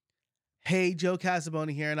Hey, Joe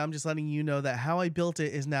Casabona here, and I'm just letting you know that How I Built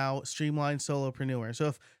It is now Streamlined Solopreneur. So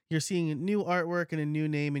if you're seeing new artwork and a new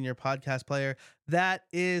name in your podcast player, that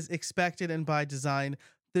is expected and by design.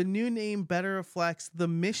 The new name better reflects the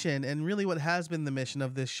mission and really what has been the mission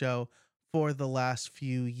of this show for the last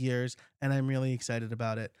few years, and I'm really excited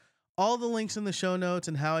about it. All the links in the show notes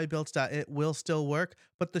and howibuilt.it will still work,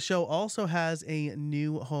 but the show also has a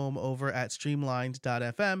new home over at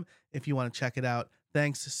streamlined.fm if you want to check it out.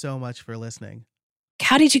 Thanks so much for listening.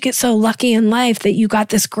 How did you get so lucky in life that you got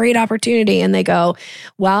this great opportunity? And they go,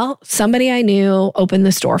 well, somebody I knew opened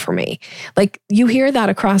this door for me. Like, you hear that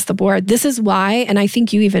across the board. This is why, and I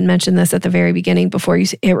think you even mentioned this at the very beginning before you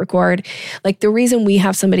hit record, like the reason we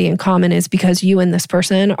have somebody in common is because you and this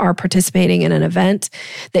person are participating in an event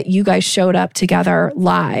that you guys showed up together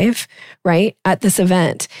live, right, at this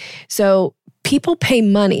event. So people pay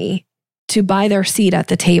money to buy their seat at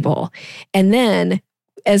the table. And then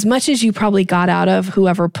as much as you probably got out of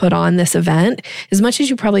whoever put on this event, as much as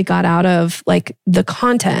you probably got out of like the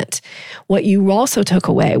content, what you also took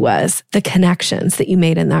away was the connections that you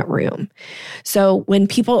made in that room. So when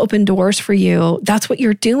people open doors for you, that's what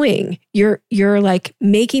you're doing. You're like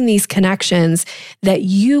making these connections that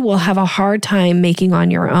you will have a hard time making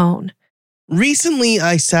on your own. Recently,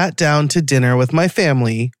 I sat down to dinner with my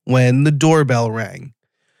family when the doorbell rang.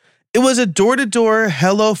 It was a door-to-door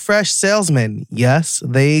HelloFresh salesman. Yes,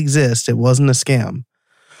 they exist. It wasn't a scam.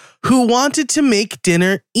 Who wanted to make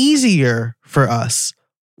dinner easier for us,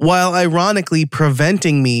 while ironically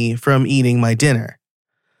preventing me from eating my dinner.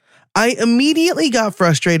 I immediately got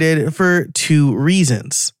frustrated for two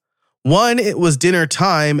reasons. One, it was dinner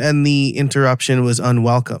time and the interruption was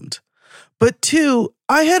unwelcomed. But two,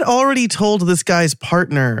 I had already told this guy's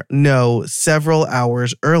partner no several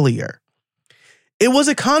hours earlier. It was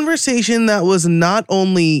a conversation that was not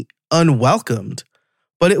only unwelcomed,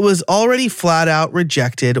 but it was already flat out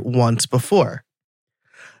rejected once before.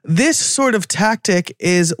 This sort of tactic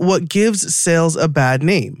is what gives sales a bad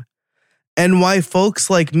name, and why folks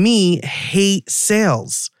like me hate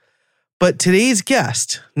sales. But today's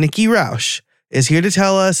guest, Nikki Rausch, is here to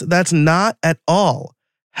tell us that's not at all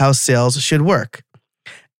how sales should work,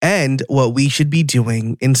 and what we should be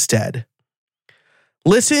doing instead.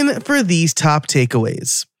 Listen for these top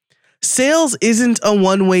takeaways. Sales isn't a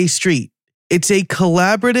one-way street. It's a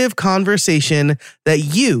collaborative conversation that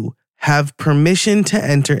you have permission to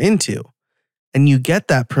enter into. And you get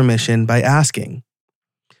that permission by asking.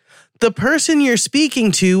 The person you're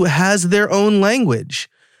speaking to has their own language.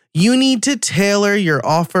 You need to tailor your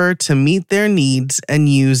offer to meet their needs and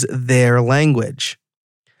use their language.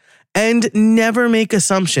 And never make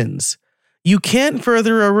assumptions. You can't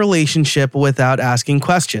further a relationship without asking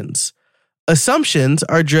questions. Assumptions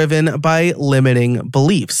are driven by limiting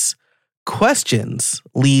beliefs. Questions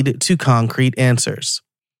lead to concrete answers.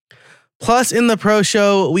 Plus, in the Pro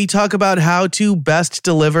Show, we talk about how to best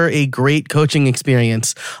deliver a great coaching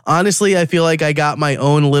experience. Honestly, I feel like I got my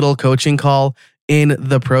own little coaching call in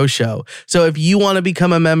the Pro Show. So if you want to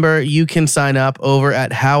become a member, you can sign up over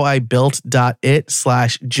at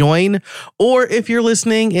howibuilt.it/join. Or if you're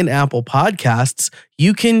listening in Apple Podcasts,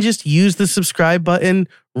 you can just use the subscribe button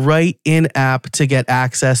right in app to get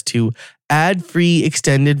access to ad-free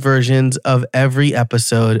extended versions of every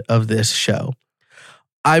episode of this show.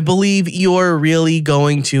 I believe you're really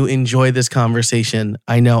going to enjoy this conversation.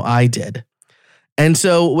 I know I did. And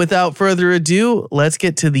so without further ado, let's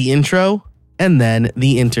get to the intro and then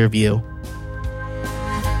the interview.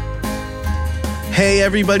 Hey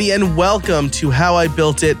everybody, and welcome to How I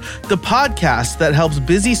Built It, the podcast that helps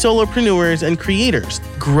busy solopreneurs and creators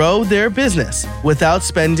grow their business without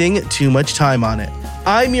spending too much time on it.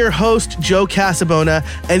 I'm your host, Joe Casabona,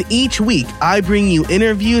 and each week I bring you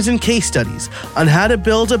interviews and case studies on how to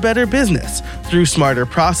build a better business through smarter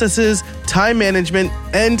processes, time management,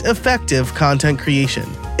 and effective content creation.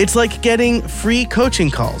 It's like getting free coaching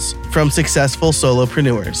calls from successful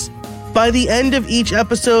solopreneurs. By the end of each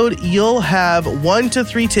episode, you'll have 1 to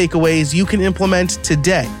 3 takeaways you can implement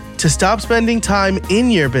today to stop spending time in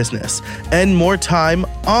your business and more time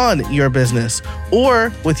on your business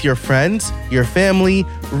or with your friends, your family,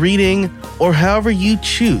 reading, or however you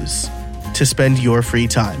choose to spend your free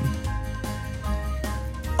time.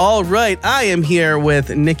 All right, I am here with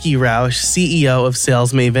Nikki Rausch, CEO of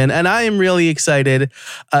Sales Maven, and I am really excited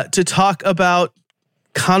to talk about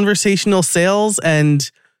conversational sales and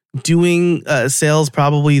doing sales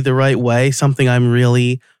probably the right way, something I'm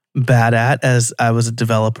really bad at as I was a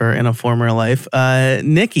developer in a former life.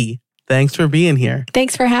 Nikki, thanks for being here.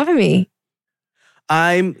 Thanks for having me.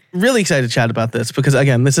 I'm really excited to chat about this because,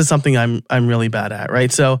 again, this is something I'm really bad at,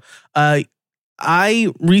 right? So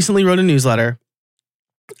I recently wrote a newsletter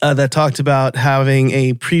that talked about having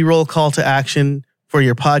a pre-roll call to action for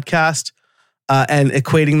your podcast and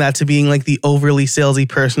equating that to being like the overly salesy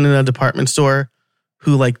person in a department store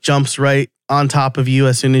who like jumps right on top of you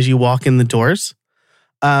as soon as you walk in the doors.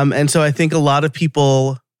 And so I think a lot of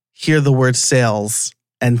people hear the word sales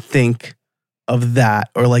and think of that,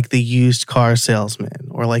 or like the used car salesman,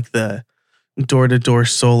 or like the door-to-door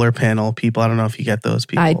solar panel people. I don't know if you get those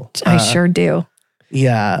people. I sure do.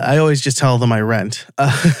 Yeah, I always just tell them I rent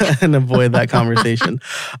and avoid that conversation.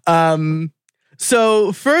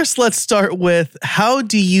 So first, let's start with, how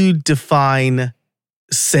do you define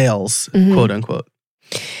sales, quote unquote?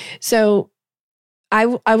 So I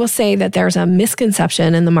will say that there's a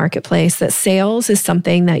misconception in the marketplace that sales is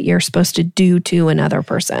something that you're supposed to do to another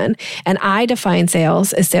person. And I define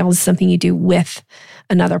sales as something you do with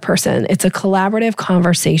another person. It's a collaborative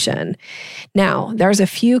conversation. Now, there's a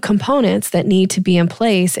few components that need to be in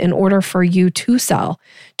place in order for you to sell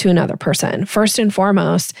to another person. First and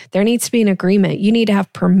foremost, there needs to be an agreement. You need to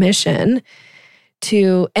have permission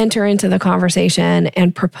to enter into the conversation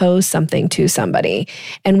and propose something to somebody.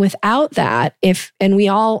 And without that, and we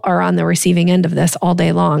all are on the receiving end of this all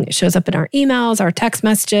day long. It shows up in our emails, our text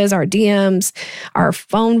messages, our DMs, our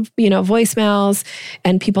phone, voicemails,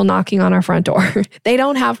 and people knocking on our front door. They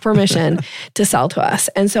don't have permission to sell to us.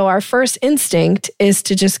 And so our first instinct is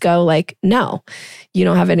to just go like, no, you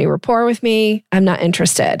don't have any rapport with me. I'm not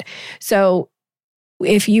interested. So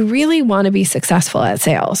if you really want to be successful at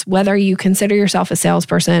sales, whether you consider yourself a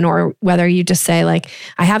salesperson or whether you just say like,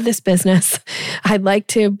 I have this business, I'd like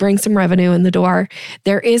to bring some revenue in the door,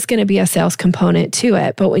 there is going to be a sales component to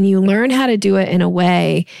it. But when you learn how to do it in a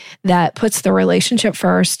way that puts the relationship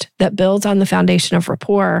first, that builds on the foundation of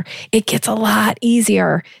rapport, it gets a lot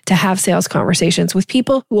easier to have sales conversations with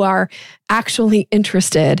people who are actually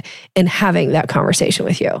interested in having that conversation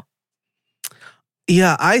with you.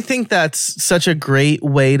 Yeah, I think that's such a great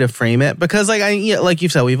way to frame it, because like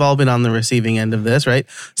you've said, we've all been on the receiving end of this, right?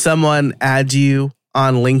 Someone adds you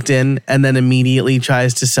on LinkedIn and then immediately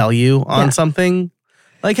tries to sell you on something.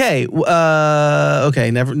 Like, hey, okay,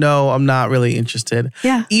 I'm not really interested.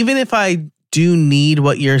 Yeah. Even if I do need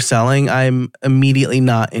what you're selling, I'm immediately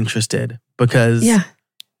not interested, because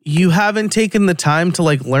you haven't taken the time to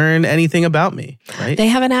like learn anything about me, right? They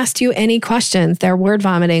haven't asked you any questions. They're word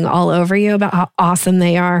vomiting all over you about how awesome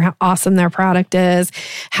they are, how awesome their product is,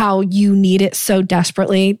 how you need it so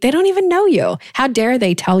desperately. They don't even know you. How dare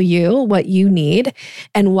they tell you what you need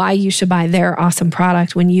and why you should buy their awesome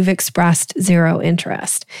product when you've expressed zero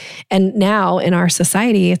interest? And now in our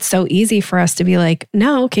society, it's so easy for us to be like,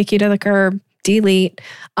 no, kick you to the curb, delete,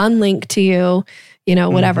 unlink to you,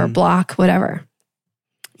 whatever, block, whatever.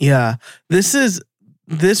 Yeah, this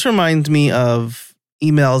reminds me of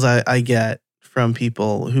emails I get from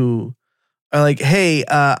people who are like, "Hey,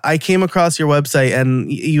 I came across your website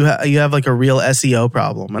and you have like a real SEO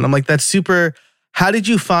problem," and I'm like, "That's super. How did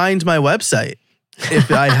you find my website if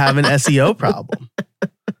I have an SEO problem?"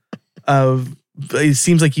 It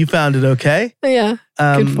seems like you found it okay. Yeah,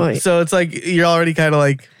 good point. So it's like you're already kind of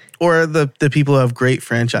like. Or the people who have great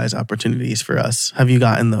franchise opportunities for us. Have you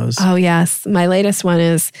gotten those? Oh, yes. My latest one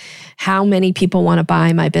is, how many people want to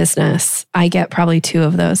buy my business? I get probably 2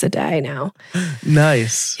 of those a day now.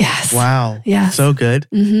 Nice. Yes. Wow. Yes. So good.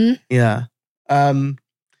 Mm-hmm. Yeah.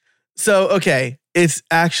 So, okay. It's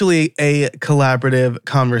actually a collaborative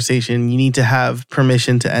conversation. You need to have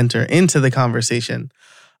permission to enter into the conversation.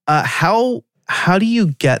 How do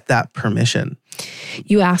you get that permission?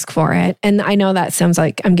 You ask for it. And I know that sounds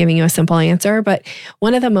like I'm giving you a simple answer, but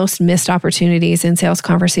one of the most missed opportunities in sales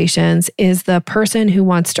conversations is the person who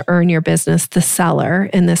wants to earn your business, the seller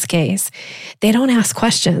in this case. They don't ask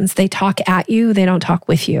questions. They talk at you. They don't talk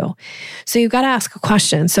with you. So you've got to ask a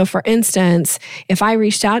question. So for instance, if I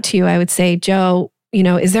reached out to you, I would say, Joe,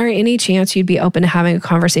 is there any chance you'd be open to having a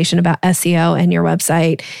conversation about SEO and your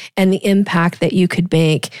website and the impact that you could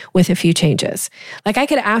make with a few changes? Like, I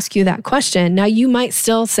could ask you that question. Now, you might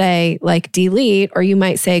still say like delete, or you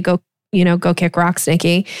might say go kick rocks,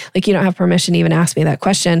 Nikki. Like, you don't have permission to even ask me that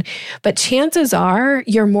question. But chances are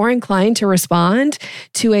you're more inclined to respond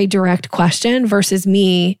to a direct question versus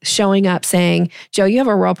me showing up saying, Joe, you have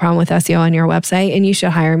a real problem with SEO on your website and you should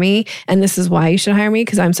hire me. And this is why you should hire me,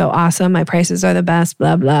 because I'm so awesome. My prices are the best,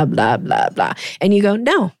 blah, blah, blah, blah, blah. And you go,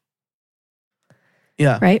 no.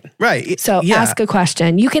 Yeah. Right. So ask a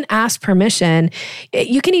question. You can ask permission.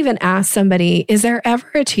 You can even ask somebody, is there ever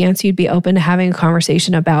a chance you'd be open to having a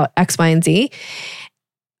conversation about X, Y, and Z?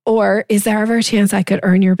 Or is there ever a chance I could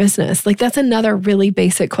earn your business? Like, that's another really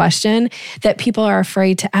basic question that people are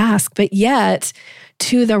afraid to ask, but yet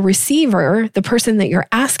to the receiver, the person that you're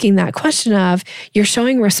asking that question of, you're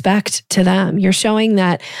showing respect to them. You're showing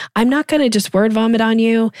that I'm not going to just word vomit on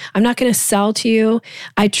you. I'm not going to sell to you.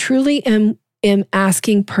 I truly am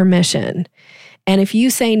asking permission. And if you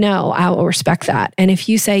say no, I will respect that. And if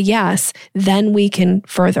you say yes, then we can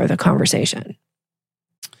further the conversation.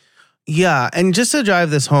 Yeah. And just to drive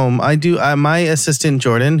this home, my assistant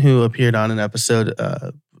Jordan, who appeared on an episode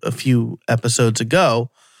a few episodes ago,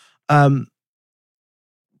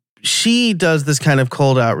 she does this kind of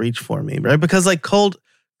cold outreach for me, right? Because like cold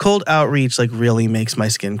outreach like really makes my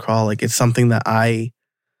skin crawl. Like it's something that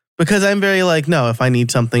because I'm very like, no, if I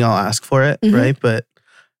need something, I'll ask for it, right? But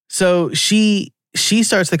so she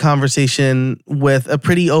starts the conversation with a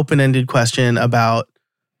pretty open-ended question about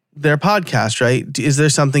their podcast, right? Is there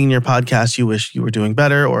something in your podcast you wish you were doing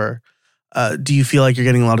better? Or do you feel like you're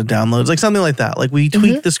getting a lot of downloads? Like something like that. Like we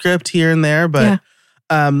tweak the script here and there, but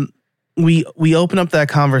we open up that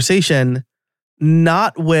conversation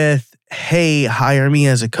not with, hey, hire me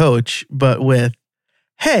as a coach, but with,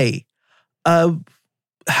 hey,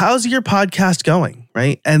 how's your podcast going,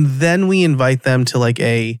 right? And then we invite them to like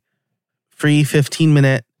a free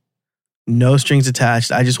 15-minute, no strings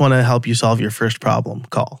attached, I just want to help you solve your first problem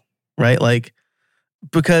call, right? Like,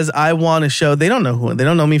 because I want to show, they don't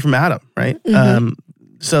know me from Adam, right?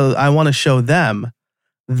 So I want to show them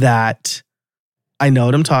that I know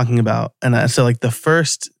what I'm talking about. And so like the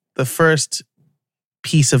first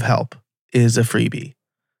piece of help is a freebie.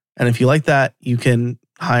 And if you like that, you can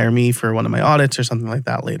hire me for one of my audits or something like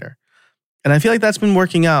that later. And I feel like that's been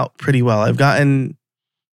working out pretty well. I've gotten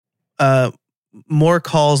more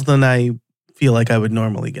calls than I feel like I would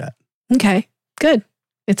normally get. Okay, good.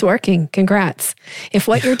 It's working. Congrats. If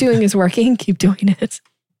what you're doing is working, keep doing it.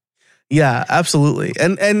 Yeah, absolutely.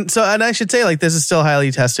 And I should say like this is still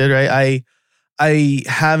highly tested, right? I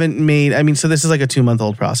haven't made, so this is like a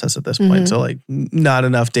 2-month-old process at this point. So like not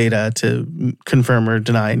enough data to confirm or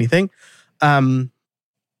deny anything. Or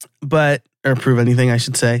prove anything, I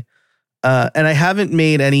should say. And I haven't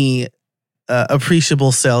made any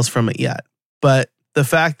appreciable sales from it yet. But the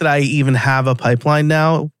fact that I even have a pipeline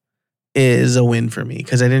now is a win for me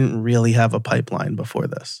because I didn't really have a pipeline before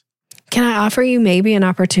this. Can I offer you maybe an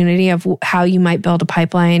opportunity of how you might build a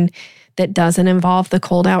pipeline that doesn't involve the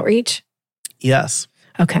cold outreach? Yes.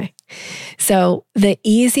 Okay. So the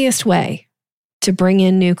easiest way to bring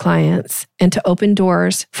in new clients and to open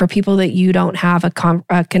doors for people that you don't have a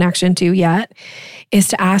connection to yet is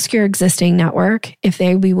to ask your existing network if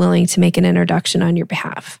they'd be willing to make an introduction on your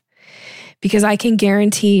behalf. Because I can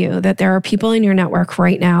guarantee you that there are people in your network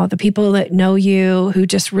right now, the people that know you, who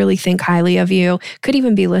just really think highly of you, could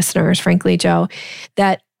even be listeners, frankly, Joe,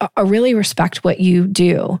 that really respect what you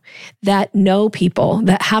do, that know people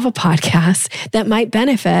that have a podcast that might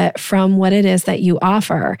benefit from what it is that you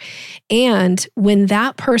offer. And when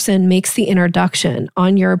that person makes the introduction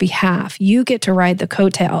on your behalf, you get to ride the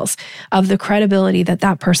coattails of the credibility that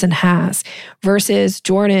that person has versus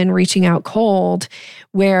Jordan reaching out cold,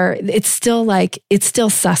 where it's still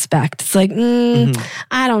suspect. It's like,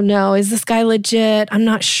 I don't know. Is this guy legit? I'm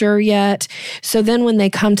not sure yet. So then when they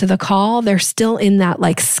come to the call, they're still in that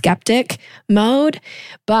like skeptic mode.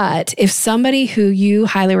 But if somebody who you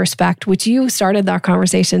highly respect, which you started our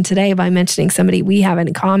conversation today by mentioning somebody we have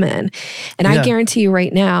in common, and I guarantee you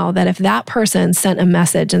right now that if that person sent a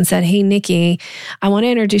message and said, hey, Nikki, I want to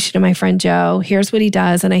introduce you to my friend Joe. Here's what he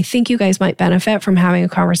does. And I think you guys might benefit from having a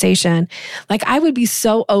conversation. Like I would be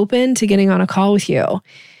so open to getting on a call with you.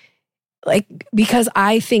 Like, because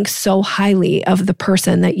I think so highly of the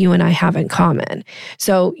person that you and I have in common.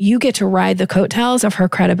 So you get to ride the coattails of her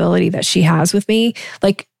credibility that she has with me.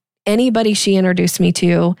 Like anybody she introduced me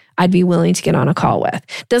to, I'd be willing to get on a call with.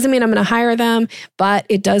 Doesn't mean I'm going to hire them, but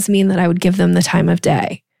it does mean that I would give them the time of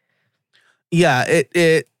day. Yeah,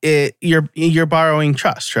 you're borrowing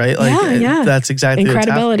trust, right? Like that's exactly and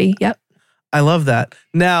credibility. Yep. I love that.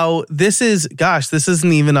 Now, this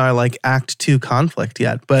isn't even our like Act 2 conflict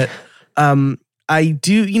yet, but I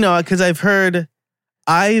do, because I've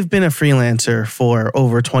been a freelancer for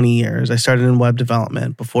over 20 years. I started in web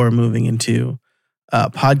development before moving into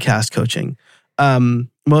podcast coaching,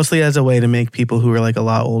 mostly as a way to make people who are like a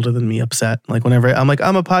lot older than me upset. Like whenever I'm like,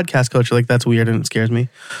 I'm a podcast coach, like that's weird and it scares me.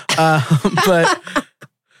 But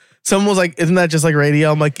someone was like, isn't that just like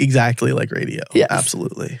radio? I'm like, exactly like radio. Yes.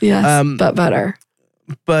 Absolutely. Yes, but better.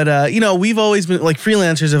 But, we've always been like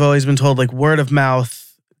freelancers have always been told like word of mouth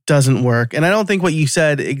doesn't work. And I don't think what you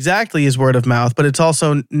said exactly is word of mouth, but it's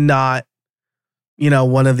also not,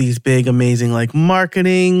 one of these big, amazing like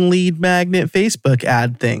marketing lead magnet Facebook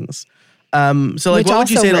ad things. So like, Which what would you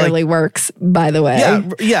also say to rarely like, works, by the way.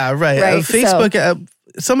 yeah, right. Right, Facebook,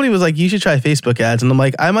 somebody was like, you should try Facebook ads. And I'm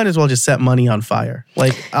like, I might as well just set money on fire.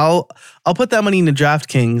 Like I'll put that money into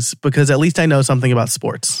DraftKings because at least I know something about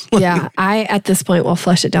sports. Yeah. I, at this point, will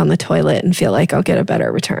flush it down the toilet and feel like I'll get a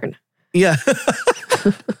better return. Yeah.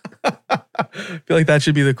 I feel like that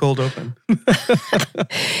should be the cold open.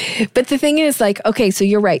 But the thing is, like, okay, so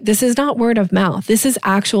you're right. This is not word of mouth. This is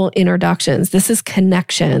actual introductions. This is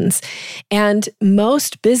connections. And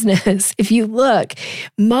most business, if you look,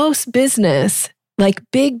 most business, like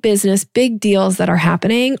big business, big deals that are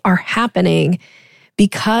happening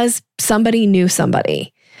because somebody knew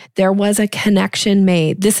somebody. There was a connection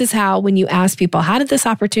made. This is how, when you ask people, how did this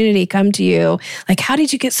opportunity come to you? Like, how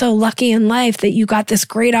did you get so lucky in life that you got this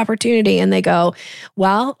great opportunity? And they go,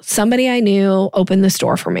 well, somebody I knew opened the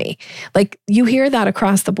store for me. Like, you hear that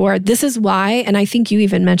across the board. This is why, and I think you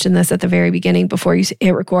even mentioned this at the very beginning before you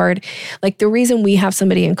hit record, like the reason we have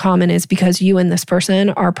somebody in common is because you and this person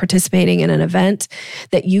are participating in an event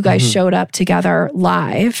that you guys showed up together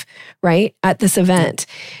live, right, at this event.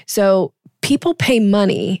 So people pay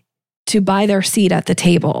money to buy their seat at the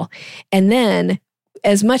table. And then,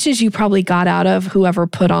 as much as you probably got out of whoever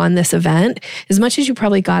put on this event, as much as you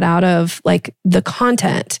probably got out of like the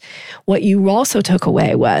content, what you also took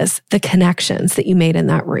away was the connections that you made in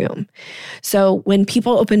that room. So when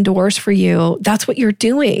people open doors for you, that's what you're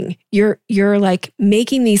doing. You're like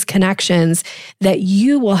making these connections that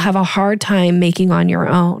you will have a hard time making on your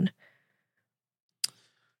own.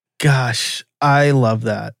 Gosh, I love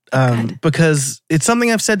that. Because it's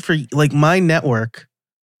something I've said for like my network,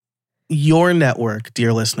 your network,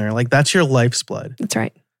 dear listener, like that's your life's blood. That's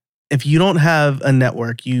right. If you don't have a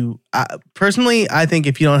network, personally, I think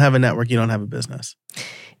if you don't have a network, you don't have a business.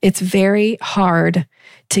 It's very hard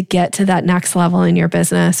to get to that next level in your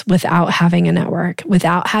business without having a network,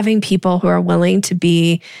 without having people who are willing to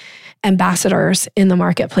be ambassadors in the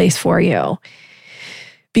marketplace for you.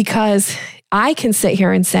 Because I can sit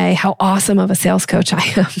here and say how awesome of a sales coach I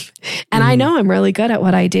am. And I know I'm really good at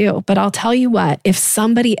what I do. But I'll tell you what, if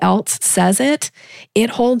somebody else says it, it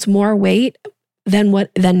holds more weight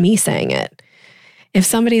than me saying it. If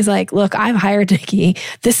somebody's like, look, I've hired Nikki,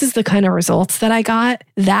 this is the kind of results that I got,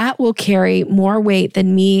 that will carry more weight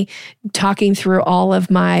than me talking through all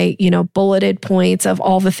of my, bulleted points of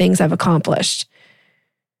all the things I've accomplished.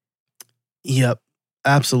 Yep,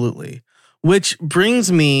 absolutely. Which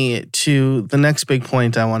brings me to the next big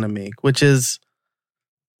point I want to make, which is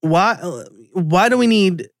why do we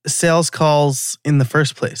need sales calls in the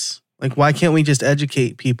first place? Like, why can't we just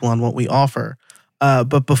educate people on what we offer?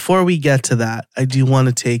 But before we get to that, I do want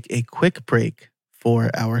to take a quick break for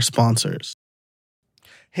our sponsors.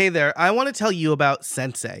 Hey there, I want to tell you about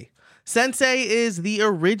Sensei. Sensei is the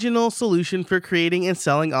original solution for creating and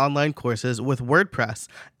selling online courses with WordPress,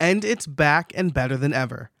 and it's back and better than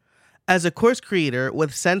ever. As a course creator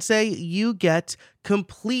with Sensei, you get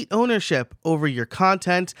complete ownership over your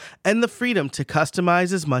content and the freedom to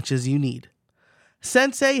customize as much as you need.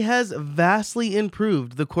 Sensei has vastly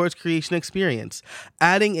improved the course creation experience,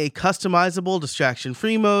 adding a customizable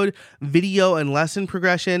distraction-free mode, video and lesson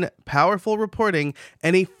progression, powerful reporting,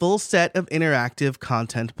 and a full set of interactive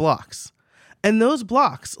content blocks. And those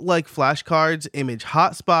blocks, like flashcards, image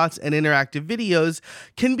hotspots, and interactive videos,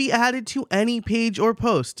 can be added to any page or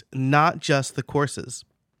post, not just the courses.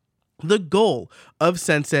 The goal of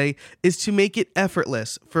Sensei is to make it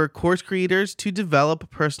effortless for course creators to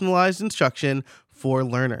develop personalized instruction for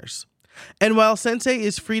learners. And while Sensei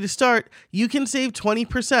is free to start, you can save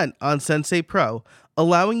 20% on Sensei Pro,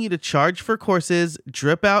 allowing you to charge for courses,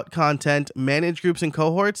 drip out content, manage groups and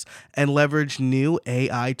cohorts, and leverage new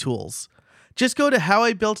AI tools. Just go to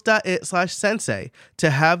howibuilt.it/sensei to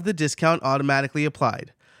have the discount automatically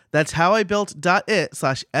applied. That's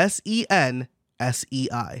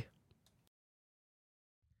howibuilt.it/SENSEI.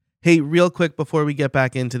 Hey, real quick before we get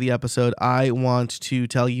back into the episode, I want to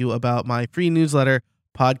tell you about my free newsletter,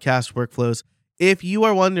 Podcast Workflows. If you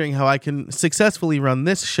are wondering how I can successfully run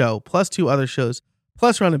this show, plus 2 other shows,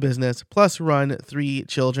 plus run a business, plus run 3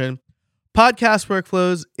 children, Podcast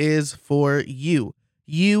Workflows is for you.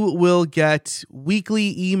 You will get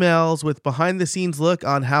weekly emails with behind-the-scenes look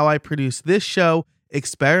on how I produce this show,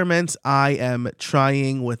 experiments I am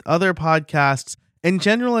trying with other podcasts, and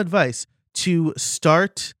general advice to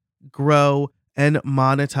start, grow, and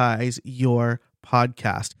monetize your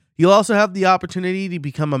podcast. You'll also have the opportunity to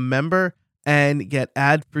become a member and get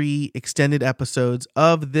ad-free extended episodes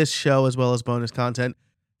of this show as well as bonus content.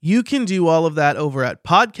 You can do all of that over at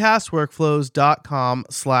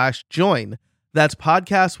podcastworkflows.com/join. That's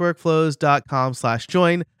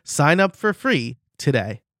podcastworkflows.com/join. Sign up for free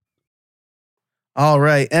today. All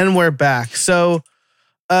right. And we're back. So,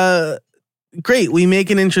 great. We make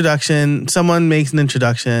an introduction. Someone makes an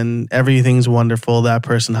introduction. Everything's wonderful. That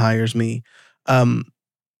person hires me.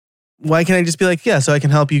 Why can't I just be like, yeah, so I can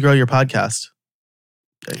help you grow your podcast?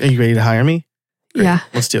 Are you ready to hire me? Great. Yeah.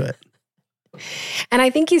 Let's do it. And I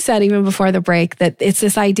think you said even before the break that it's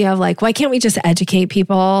this idea of like, why can't we just educate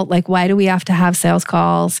people? Like, why do we have to have sales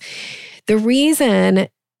calls? The reason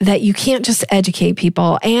that you can't just educate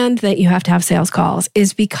people and that you have to have sales calls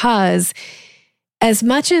is because as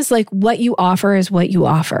much as like what you offer is what you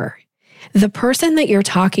offer, the person that you're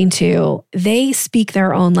talking to, they speak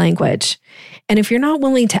their own language. And if you're not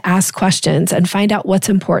willing to ask questions and find out what's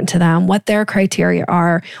important to them, what their criteria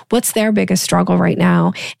are, what's their biggest struggle right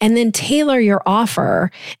now, and then tailor your offer.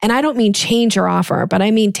 And I don't mean change your offer, but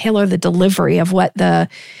I mean tailor the delivery of what the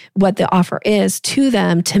offer is to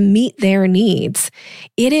them to meet their needs.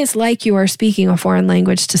 It is like you are speaking a foreign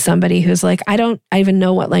language to somebody who's like, I even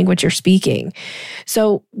know what language you're speaking.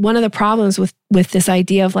 So one of the problems with this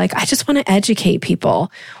idea of like, I just want to educate people.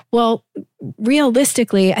 Well,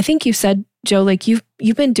 realistically, I think you said, Joe, like you've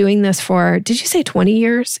been doing this for, did you say 20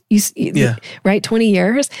 years? Yeah. Right? 20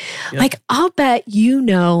 years? Yeah. Like, I'll bet you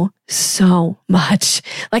know so much.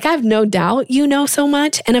 Like, I have no doubt you know so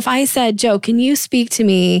much. And if I said, Joe, can you speak to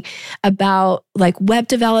me about like web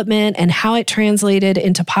development and how it translated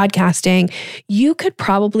into podcasting? You could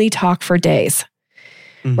probably talk for days.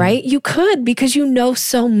 Mm-hmm. Right? You could, because you know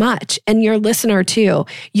so much, and your listener too.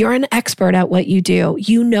 You're an expert at what you do.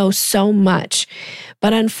 You know so much.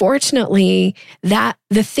 But unfortunately, that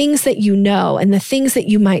the things that you know and the things that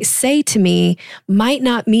you might say to me might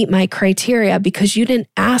not meet my criteria because you didn't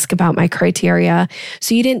ask about my criteria.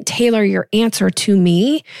 So you didn't tailor your answer to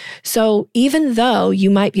me. So even though you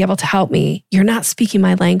might be able to help me, you're not speaking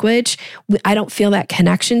my language. I don't feel that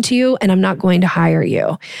connection to you, and I'm not going to hire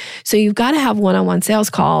you. So you've got to have one-on-one sales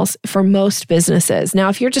calls for most businesses. Now,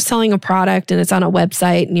 if you're just selling a product and it's on a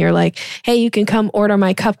website and you're like, hey, you can come order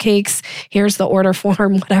my cupcakes, here's the order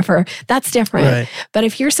form, whatever, that's different. Right. But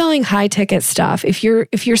if you're selling high ticket stuff, if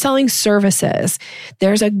you're selling services,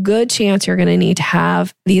 there's a good chance you're going to need to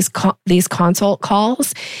have these consult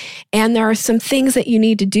calls. And there are some things that you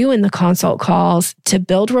need to do in the consult calls to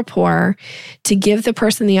build rapport, to give the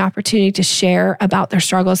person the opportunity to share about their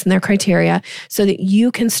struggles and their criteria so that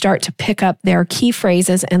you can start to pick up their key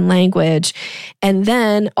phrases and language. And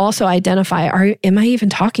then also identify, am I even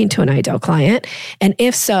talking to an ideal client? And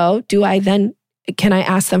if so, can I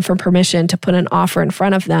ask them for permission to put an offer in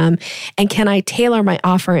front of them? And can I tailor my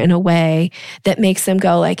offer in a way that makes them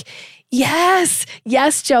go like, yes,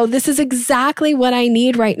 Joe, this is exactly what I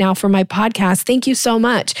need right now for my podcast. Thank you so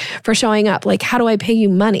much for showing up. Like, how do I pay you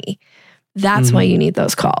money? That's why you need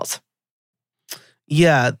those calls.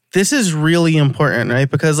 Yeah, this is really important, right?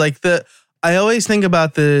 Because like I always think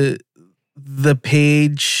about the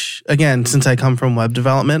page, again, since I come from web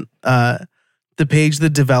development, the page the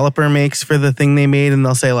developer makes for the thing they made, and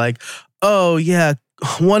they'll say like, oh yeah,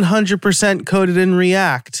 100% coded in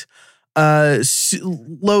React,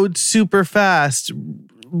 load super fast,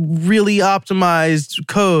 really optimized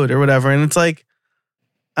code or whatever. And it's like,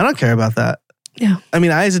 I don't care about that. Yeah. I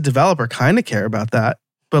mean, I as a developer kind of care about that,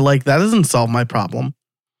 but like that doesn't solve my problem,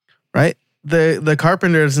 right? The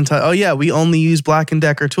carpenter doesn't tell, oh yeah, we only use Black &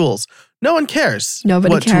 Decker tools. No one cares.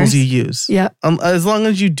 Nobody what cares. Tools you use. Yeah. As long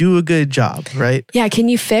as you do a good job, right? Yeah. Can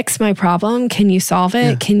you fix my problem? Can you solve it?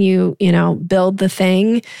 Yeah. Can you, build the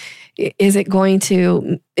thing? Is it going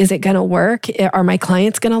to work? Are my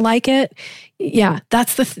clients going to like it? Yeah.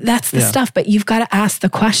 That's the stuff. But you've got to ask the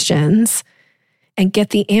questions and get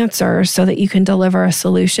the answers so that you can deliver a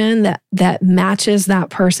solution that matches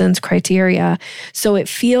that person's criteria. So it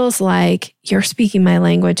feels like you're speaking my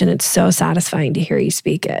language, and it's so satisfying to hear you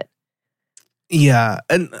speak it. Yeah.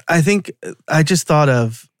 And I think I just thought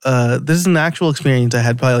of, this is an actual experience I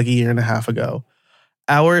had probably like a year and a half ago.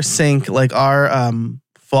 Our sink, like our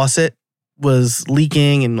faucet was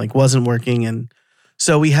leaking and like wasn't working. And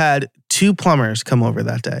so we had 2 plumbers come over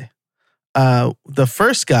that day. The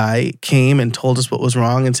first guy came and told us what was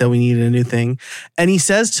wrong and said we needed a new thing. And he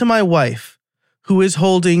says to my wife, who is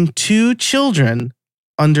holding 2 children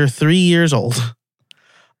under 3 years old,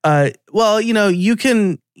 well, you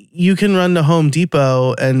can run to Home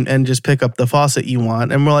Depot and just pick up the faucet you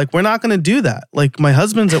want. And we're like, we're not going to do that. Like, my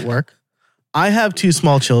husband's at work. I have 2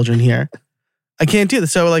 small children here. I can't do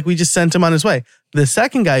this. So like, we just sent him on his way. The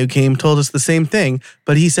second guy who came told us the same thing,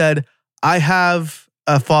 but he said, I have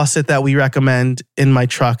a faucet that we recommend in my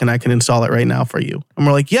truck and I can install it right now for you. And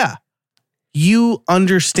we're like, yeah, you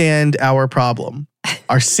understand our problem.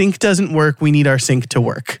 Our sink doesn't work. We need our sink to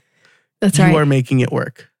work. That's right. You are making it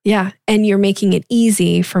work. Yeah. And you're making it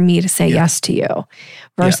easy for me to say yes to you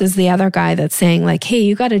versus the other guy that's saying like, hey,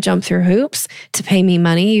 you got to jump through hoops to pay me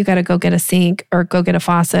money. You got to go get a sink or go get a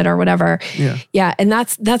faucet or whatever. Yeah. Yeah. And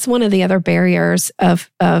that's one of the other barriers of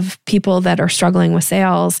people that are struggling with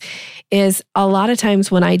sales is a lot of times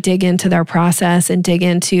when I dig into their process and dig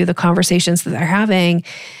into the conversations that they're having,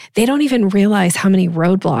 they don't even realize how many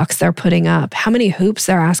roadblocks they're putting up, how many hoops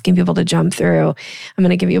they're asking people to jump through. I'm going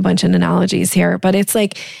to give you a bunch of analogies here, but it's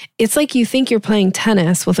like you think you're playing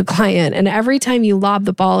tennis with a client, and every time you lob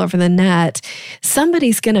the ball over the net,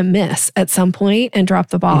 somebody's going to miss at some point and drop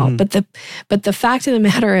the ball. Mm-hmm. But the fact of the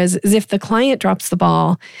matter is if the client drops the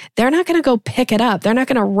ball, they're not going to go pick it up. They're not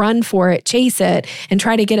going to run for it, chase it, and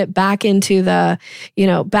try to get it back into the,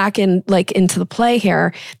 into the play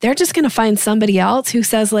here. They're just going to find somebody else who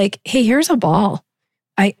says like, hey, here's a ball.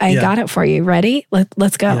 I got it for you. Ready?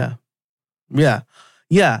 Let's go.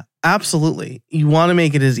 Yeah, absolutely. You want to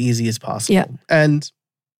make it as easy as possible. Yeah. And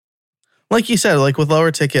like you said, like with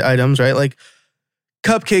lower ticket items, right? Like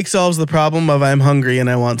cupcake solves the problem of I'm hungry and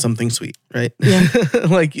I want something sweet, right? Yeah.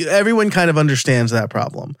 Like everyone kind of understands that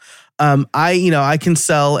problem. I can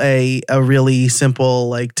sell a really simple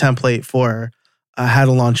like template for how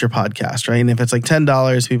to launch your podcast, right? And if it's like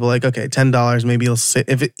 $10, people are like, okay, $10, maybe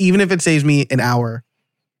it'll even if it saves me an hour,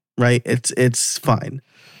 right? It's fine.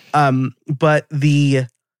 But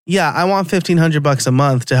I want $1,500 a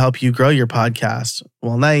month to help you grow your podcast.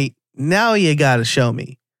 Well, now you got to show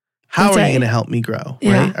me. How are you going to help me grow?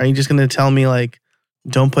 Yeah. Right? Are you just going to tell me like,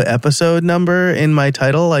 don't put episode number in my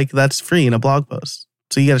title? Like that's free in a blog post.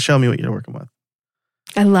 So you got to show me what you're working with.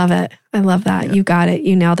 I love it. I love that. Yeah. You got it.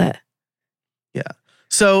 You nailed it. Yeah.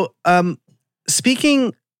 So,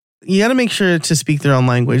 speaking, you got to make sure to speak their own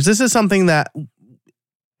language. This is something that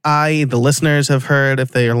the listeners have heard,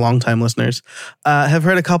 if they are longtime listeners, have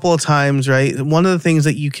heard a couple of times, right? One of the things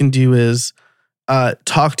that you can do is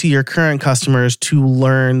talk to your current customers to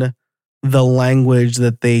learn the language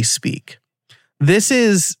that they speak. This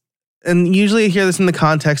is, and usually I hear this in the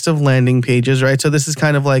context of landing pages, right? So this is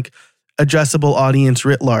kind of like addressable audience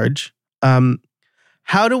writ large.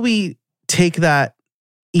 How do we take that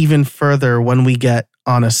even further when we get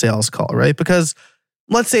on a sales call, right? Because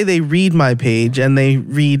let's say they read my page and they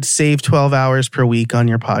read save 12 hours per week on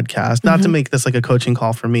your podcast. Not to make this like a coaching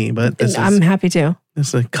call for me, but I'm happy to.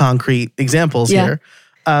 This is concrete examples here.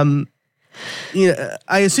 I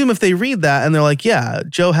assume if they read that and they're like, yeah,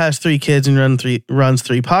 Joe has 3 kids and runs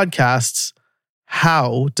 3 podcasts.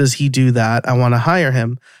 How does he do that? I want to hire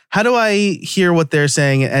him. How do I hear what they're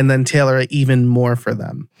saying and then tailor it even more for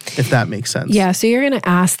them, if that makes sense? Yeah. So you're going to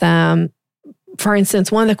ask them, for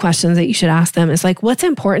instance, one of the questions that you should ask them is like, what's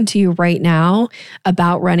important to you right now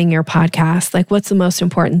about running your podcast? Like, what's the most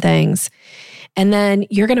important things? And then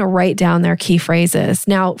you're going to write down their key phrases.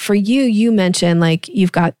 Now, for you mentioned like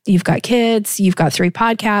you've got kids, you've got 3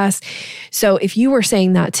 podcasts. So if you were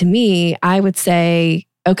saying that to me, I would say,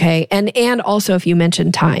 okay. And also if you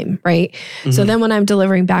mentioned time, right? Mm-hmm. So then when I'm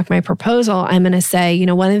delivering back my proposal, I'm going to say,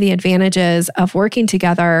 one of the advantages of working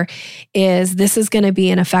together is this is going to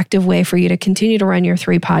be an effective way for you to continue to run your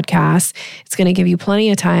 3 podcasts. It's going to give you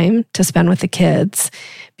plenty of time to spend with the kids,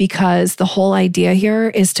 because the whole idea here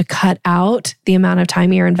is to cut out the amount of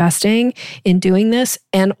time you're investing in doing this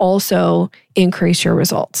and also increase your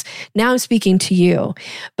results. Now I'm speaking to you,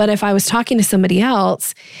 but if I was talking to somebody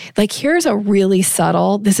else, like here's a really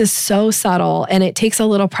subtle, this is so subtle and it takes a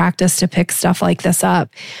little practice to pick stuff like this up.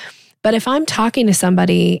 But if I'm talking to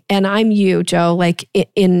somebody and I'm you, Joe, like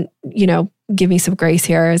give me some grace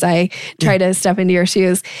here as I try to step into your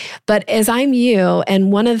shoes. But as I'm you,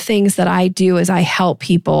 and one of the things that I do is I help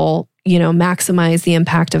people, maximize the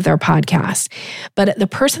impact of their podcast. But the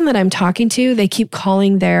person that I'm talking to, they keep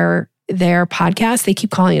calling their podcast, they keep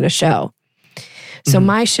calling it a show. So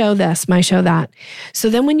my show this, my show that.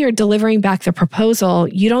 So then when you're delivering back the proposal,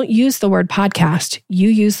 you don't use the word podcast, you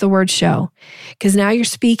use the word show, because now you're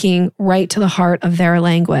speaking right to the heart of their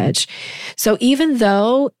language. So even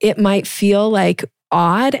though it might feel like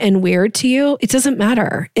odd and weird to you, it doesn't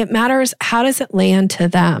matter. It matters how does it land to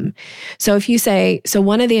them. So if you say, so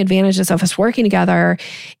one of the advantages of us working together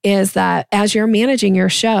is that as you're managing your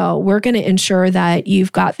show, we're going to ensure that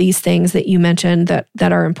you've got these things that you mentioned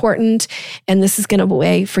that are important. And this is going to be a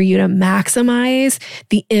way for you to maximize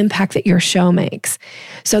the impact that your show makes.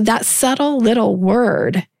 So that subtle little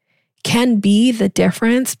word can be the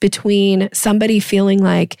difference between somebody feeling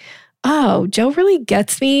like, oh, Joe really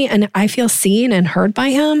gets me and I feel seen and heard by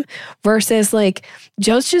him, versus like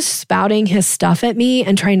Joe's just spouting his stuff at me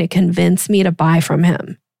and trying to convince me to buy from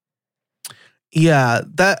him. Yeah,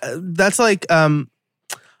 that's like, I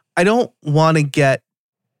don't want to get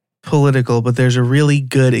political, but there's a really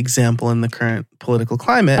good example in the current political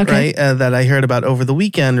climate, right? That I heard about over the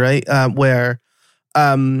weekend, right? Where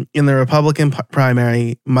in the Republican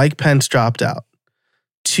primary, Mike Pence dropped out.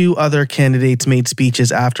 2 other candidates made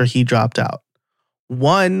speeches after he dropped out.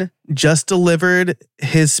 One just delivered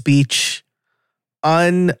his speech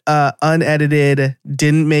unedited,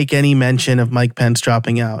 didn't make any mention of Mike Pence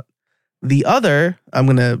dropping out. The other, I'm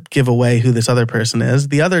going to give away who this other person is.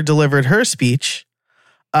 The other delivered her speech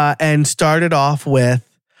and started off with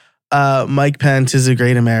Mike Pence is a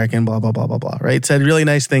great American, blah, blah, blah, blah, blah, right? Said really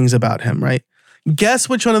nice things about him, right? Guess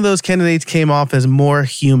which one of those candidates came off as more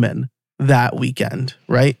human that weekend,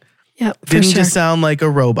 right? Yep. Didn't just sound like a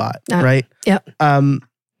robot, right? Yep.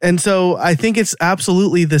 And so I think it's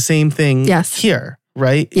absolutely the same thing here,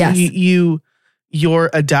 right? Yes. You're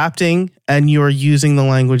adapting and you're using the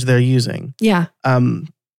language they're using. Yeah.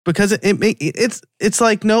 Because it's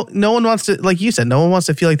like no one wants to, like you said, no one wants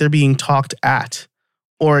to feel like they're being talked at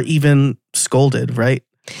or even scolded, right?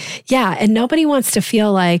 Yeah. And nobody wants to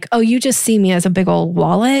feel like, oh, you just see me as a big old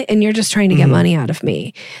wallet and you're just trying to get money out of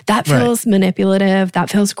me. That feels manipulative. That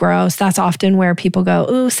feels gross. That's often where people go,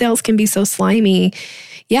 oh, sales can be so slimy.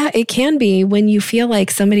 Yeah, it can be when you feel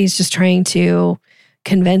like somebody's just trying to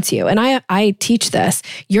convince you. And I teach this.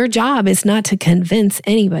 Your job is not to convince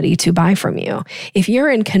anybody to buy from you. If you're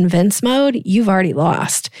in convince mode, you've already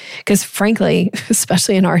lost. Because frankly,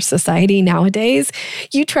 especially in our society nowadays,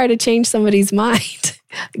 you try to change somebody's mind.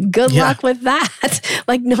 Good luck with that.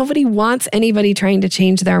 Like nobody wants anybody trying to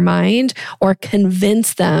change their mind or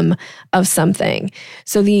convince them of something.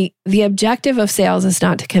 So the objective of sales is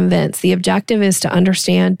not to convince. The objective is to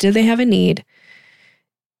understand, do they have a need?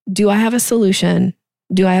 Do I have a solution?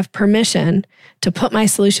 Do I have permission to put my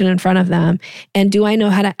solution in front of them? And do I know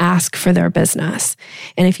how to ask for their business?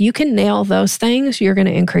 And if you can nail those things, you're going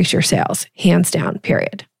to increase your sales, hands down,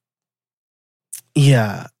 period.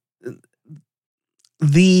 Yeah.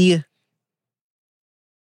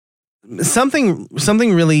 Something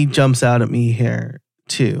really jumps out at me here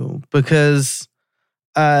too, because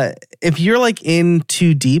if you're like in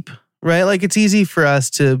too deep, right? Like it's easy for us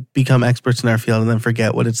to become experts in our field and then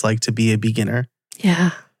forget what it's like to be a beginner.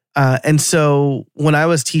 Yeah. And so when I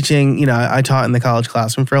was teaching, I taught in the college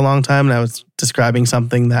classroom for a long time, and I was describing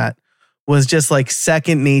something that was just like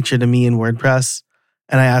second nature to me in WordPress.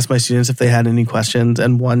 And I asked my students if they had any questions,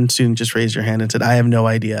 and one student just raised her hand and said, I have no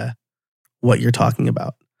idea what you're talking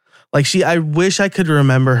about. Like I wish I could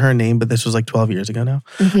remember her name, but this was like 12 years ago now.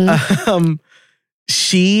 Mm-hmm.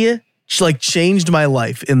 She like changed my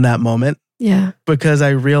life in that moment. Yeah. Because I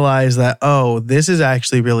realized that, oh, this is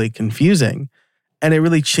actually really confusing. And it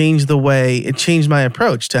really changed my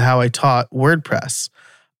approach to how I taught WordPress.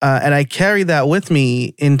 And I carry that with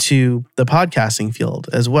me into the podcasting field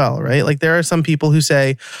as well, right? Like there are some people who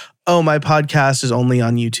say, oh, my podcast is only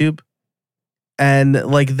on YouTube. And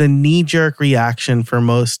like the knee-jerk reaction for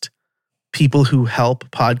most people who help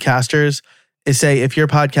podcasters is say, if your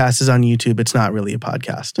podcast is on YouTube, it's not really a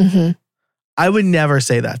podcast. Mm-hmm. I would never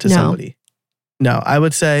say that to somebody. No, I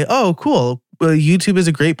would say, oh, cool. Well, YouTube is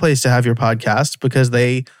a great place to have your podcast because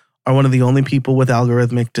they are one of the only people with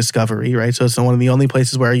algorithmic discovery, right? So it's one of the only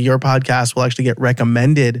places where your podcast will actually get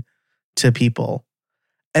recommended to people.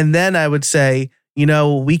 And then I would say,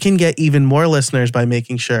 we can get even more listeners by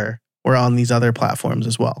making sure we're on these other platforms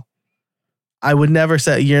as well. I would never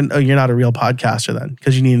say, you're not a real podcaster then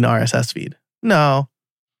because you need an RSS feed. No,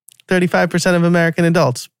 35% of American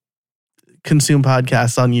adults consume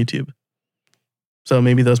podcasts on YouTube. So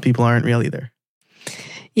maybe those people aren't real either.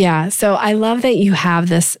 Yeah. So I love that you have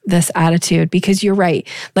this attitude because you're right.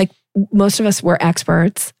 Like most of us, we're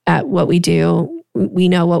experts at what we do. We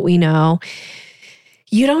know what we know.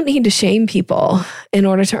 You don't need to shame people in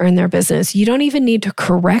order to earn their business. You don't even need to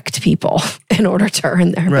correct people in order to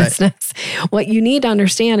earn their business. What you need to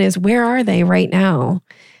understand is where are they right now?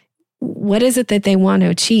 What is it that they want to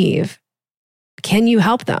achieve? Can you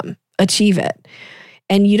help them achieve it?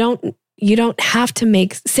 And you don't have to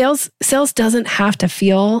make sales doesn't have to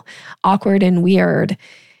feel awkward and weird,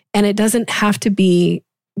 and it doesn't have to be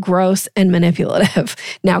gross and manipulative.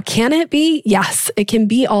 Now, can it be? Yes, it can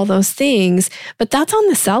be all those things, but that's on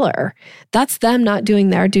the seller. That's them not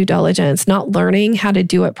doing their due diligence, not learning how to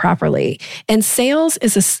do it properly. And sales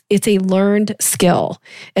it's a learned skill.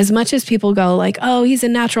 As much as people go like, oh, he's a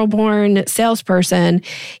natural born salesperson,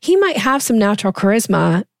 he might have some natural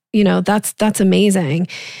charisma. That's amazing.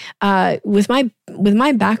 With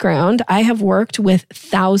my background, I have worked with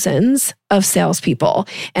thousands of salespeople,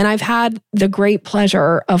 and I've had the great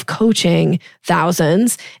pleasure of coaching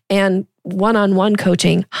thousands and one-on-one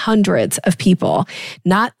coaching hundreds of people.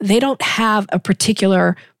 They don't have a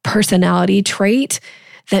particular personality trait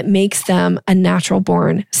that makes them a natural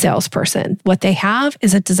born salesperson. What they have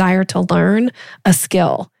is a desire to learn a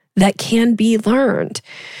skill that can be learned.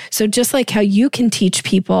 So just like how you can teach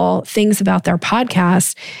people things about their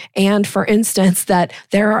podcast, and for instance, that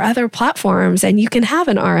there are other platforms and you can have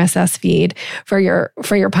an RSS feed for your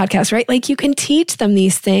podcast, right? Like you can teach them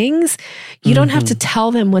these things. You don't have to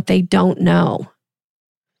tell them what they don't know.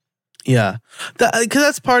 Yeah, because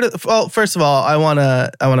that's part of. Well, first of all, I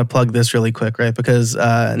wanna plug this really quick, right? Because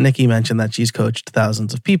Nikki mentioned that she's coached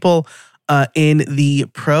thousands of people. In the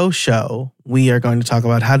pro show, we are going to talk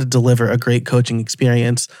about how to deliver a great coaching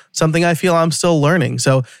experience, something I feel I'm still learning.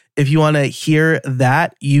 So if you want to hear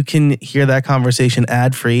that, you can hear that conversation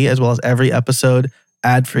ad-free, as well as every episode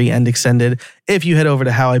ad-free and extended, if you head over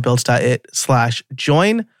to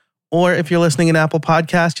howibuilt.it/join, or if you're listening in Apple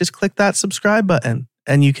Podcasts, just click that subscribe button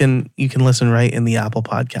and you can listen right in the Apple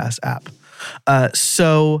Podcast app.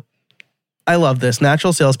 So I love this.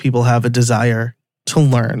 Natural salespeople have a desire to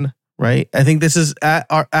learn. Right. I think this is at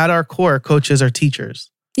our core, coaches are teachers.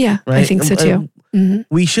 Yeah, right? I think so too.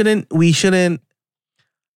 We shouldn't.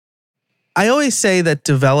 I always say that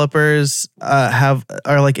developers are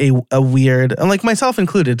like a weird, and like myself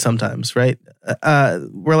included sometimes, right?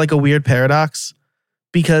 We're like a weird paradox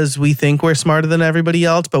because we think we're smarter than everybody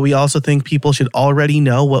else, but we also think people should already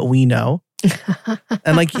know what we know.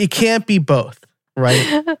 And like, it can't be both.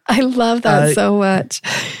 Right. I love that so much.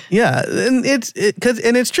 Yeah. And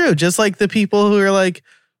it's true. Just like the people who are like,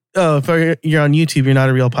 oh, if you're on YouTube, you're not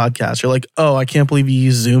a real podcast. You're like, oh, I can't believe you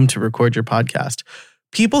use Zoom to record your podcast.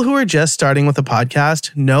 People who are just starting with a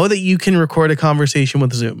podcast know that you can record a conversation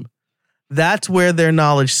with Zoom. That's where their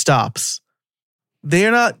knowledge stops.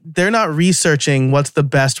 They're not researching what's the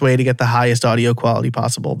best way to get the highest audio quality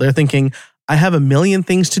possible. They're thinking, I have a million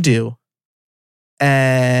things to do.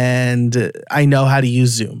 And I know how to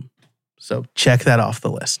use Zoom. So check that off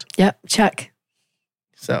the list. Yep, check.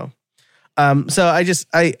 So I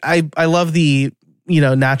love the,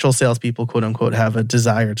 natural salespeople, quote unquote, have a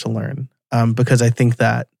desire to learn. Because I think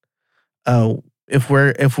that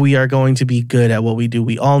if we are going to be good at what we do,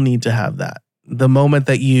 we all need to have that. The moment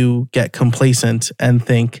that you get complacent and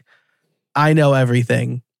think, I know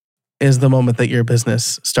everything, is the moment that your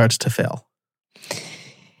business starts to fail.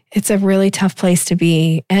 It's a really tough place to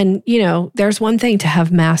be. And, there's one thing to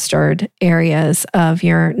have mastered areas of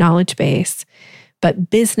your knowledge base, but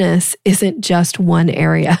business isn't just one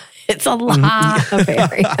area. It's a lot of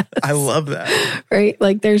areas. I love that. Right?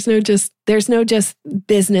 Like there's no just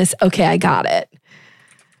business. Okay, I got it.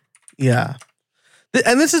 Yeah.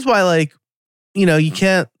 And this is why, like, you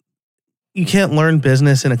can't learn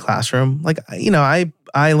business in a classroom. Like,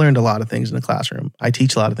 I learned a lot of things in the classroom. I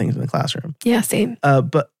teach a lot of things in the classroom. Yeah, same.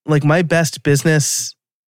 But like my best business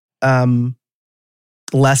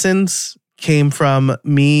lessons came from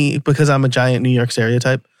me because I'm a giant New York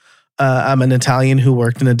stereotype. I'm an Italian who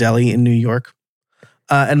worked in a deli in New York.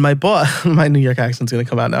 And my boss, my New York accent's going to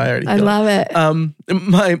come out now. I love it.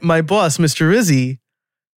 My boss, Mr. Rizzi,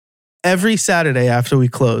 every Saturday after we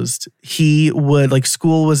closed, he would, like,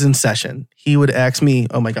 school was in session. He would ask me,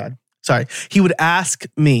 he would ask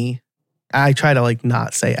me, I try to like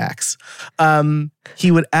not say X.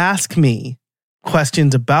 He would ask me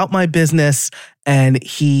questions about my business and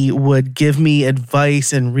he would give me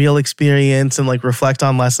advice and real experience and like reflect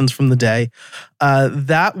on lessons from the day.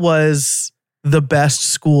 That was the best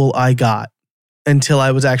school I got until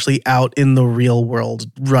I was actually out in the real world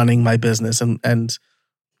running my business and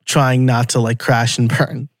trying not to like crash and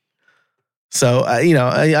burn. So,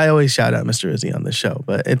 I always shout out Mr. Izzy on this show,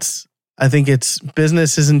 but I think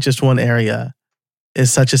business isn't just one area.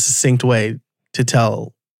 It's such a succinct way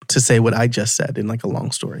to say what I just said in like a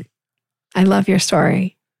long story. I love your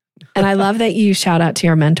story. And I love that you shout out to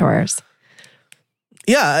your mentors.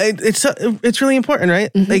 Yeah, it's really important,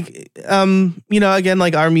 right? Mm-hmm. Like, again,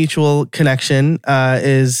 like our mutual connection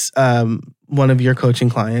is one of your coaching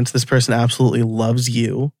clients. This person absolutely loves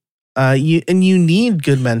you. You need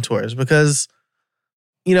good mentors because,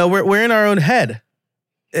 we're in our own head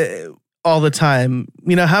all the time.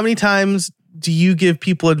 How many times do you give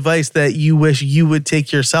people advice that you wish you would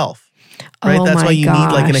take yourself? Right? Oh, that's why you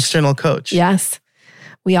need like an gosh. external coach. Yes.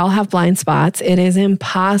 We all have blind spots. It is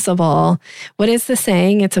impossible. What is the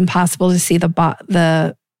saying? It's impossible to see what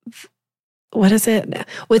is it?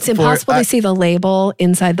 Well, it's impossible to see the label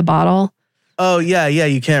inside the bottle. Oh, yeah.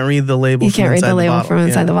 You can't read the label. You can't read the label from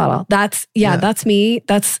inside the bottle. That's me.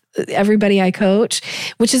 That's everybody I coach,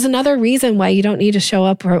 which is another reason why you don't need to show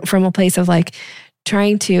up from a place of like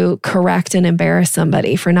trying to correct and embarrass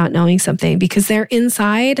somebody for not knowing something because they're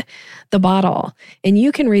inside the bottle and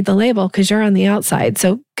you can read the label because you're on the outside.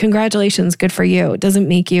 So congratulations, good for you. It doesn't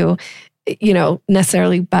make you,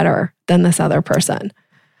 necessarily better than this other person.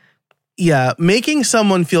 Yeah, making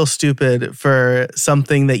someone feel stupid for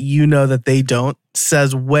something that you know that they don't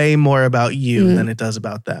says way more about you than it does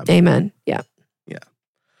about them. Amen. Yeah.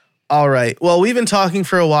 All right. Well, we've been talking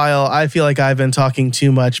for a while. I feel like I've been talking too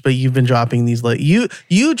much, but you've been dropping these.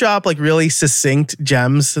 You drop like really succinct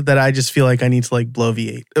gems that I just feel like I need to like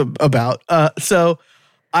bloviate about. So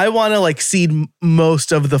I want to like cede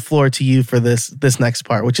most of the floor to you for this next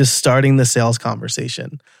part, which is starting the sales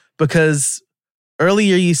conversation. Because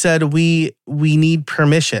earlier you said we need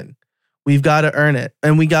permission. We've got to earn it,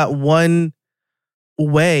 and we got one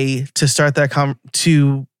way to start that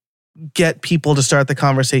to get people to start the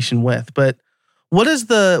conversation with. But what is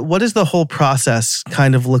the whole process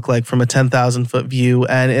kind of look like from a 10,000 foot view?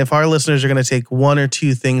 And if our listeners are going to take one or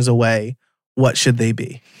two things away, what should they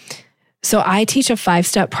be? So I teach a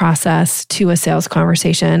 5-step process to a sales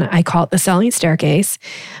conversation. I call it the selling staircase.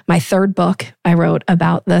 My 3rd book I wrote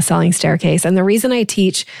about the selling staircase. And the reason I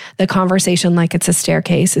teach the conversation like it's a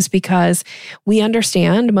staircase is because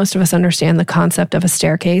most of us understand the concept of a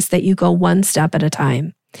staircase, that you go one step at a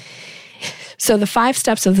time. So the 5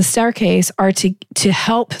 steps of the staircase are to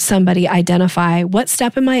help somebody identify what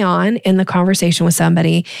step am I on in the conversation with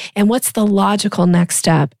somebody, and what's the logical next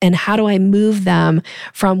step, and how do I move them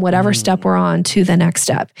from whatever step we're on to the next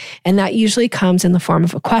step. And that usually comes in the form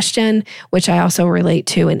of a question, which I also relate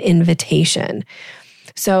to an invitation.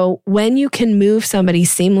 So when you can move somebody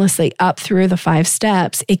seamlessly up through the 5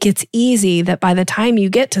 steps, it gets easy that by the time you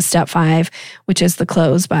get to step 5, which is the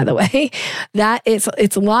close, by the way, that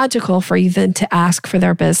it's logical for you then to ask for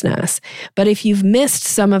their business. But if you've missed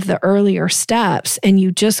some of the earlier steps and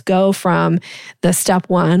you just go from the step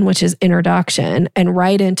 1, which is introduction, and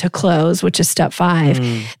right into close, which is step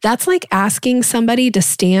 5, that's like asking somebody to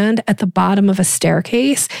stand at the bottom of a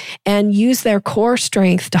staircase and use their core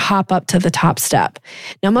strength to hop up to the top step.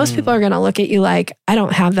 Now, most people are going to look at you like, I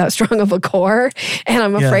don't have that strong of a core and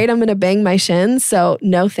I'm afraid I'm going to bang my shins. So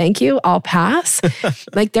no, thank you. I'll pass.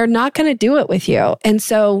 Like they're not going to do it with you. And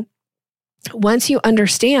so once you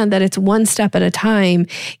understand that it's one step at a time,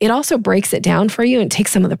 it also breaks it down for you and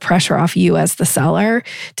takes some of the pressure off you as the seller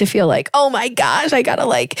to feel like, oh my gosh, I got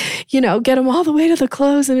to get them all the way to the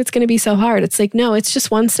close and it's going to be so hard. It's like, no, it's just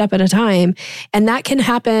one step at a time. And that can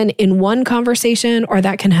happen in one conversation or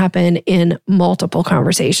that can happen in multiple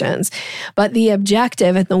conversations. But the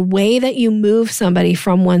objective and the way that you move somebody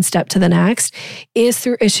from one step to the next is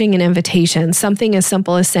through issuing an invitation. Something as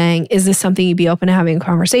simple as saying, is this something you'd be open to having a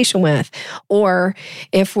conversation with? Or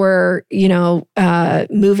if we're,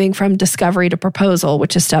 moving from discovery to proposal,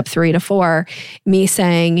 which is step 3 to 4, me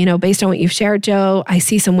saying, based on what you've shared, Joe, I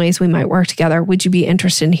see some ways we might work together. Would you be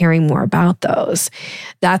interested in hearing more about those?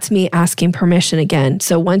 That's me asking permission again.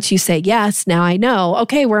 So once you say yes, now I know,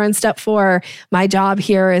 okay, we're on step 4. My job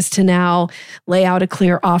here is to now lay out a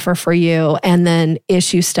clear offer for you and then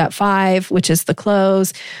issue step 5, which is the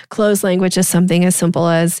close. Close language is something as simple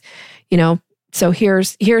as, so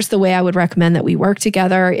here's the way I would recommend that we work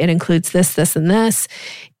together. It includes this, this, and this.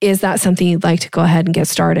 Is that something you'd like to go ahead and get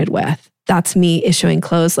started with? That's me issuing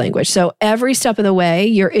close language. So every step of the way,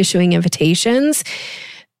 you're issuing invitations.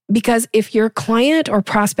 Because if your client or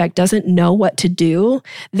prospect doesn't know what to do,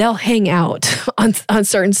 they'll hang out on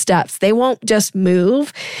certain steps. They won't just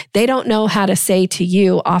move. They don't know how to say to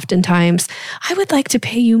you oftentimes, I would like to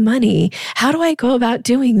pay you money. How do I go about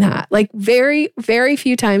doing that? Like very, very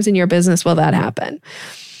few times in your business will that happen.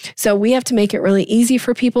 So we have to make it really easy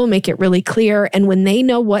for people, make it really clear. And when they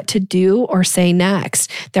know what to do or say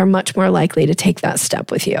next, they're much more likely to take that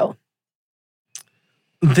step with you.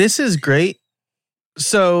 This is great.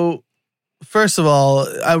 So, first of all,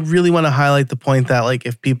 I really want to highlight the point that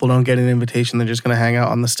if people don't get an invitation, they're just going to hang out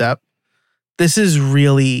on the step. This is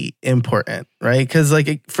really important, right? Because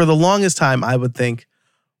for the longest time, I would think,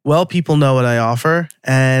 well, people know what I offer,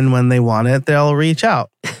 and when they want it, they'll reach out.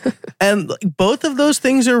 And both of those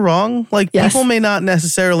things are wrong. Yes. People may not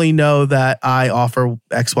necessarily know that I offer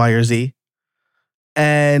X, Y, or Z,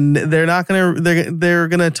 and they're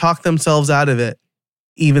gonna talk themselves out of it.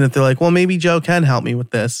 Even if they're like, well, maybe Joe can help me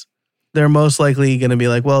with this, they're most likely going to be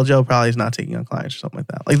like, well, Joe probably is not taking on clients or something like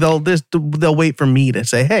that. They'll wait for me to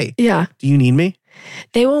say, hey, do you need me?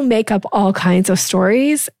 They will make up all kinds of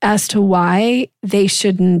stories as to why they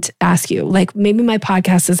shouldn't ask you. Like maybe my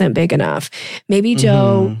podcast isn't big enough. Maybe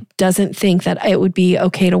Joe doesn't think that it would be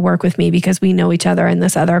okay to work with me because we know each other in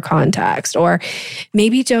this other context. Or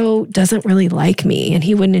maybe Joe doesn't really like me and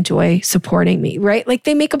he wouldn't enjoy supporting me, right? Like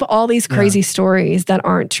they make up all these crazy stories that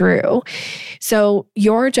aren't true. So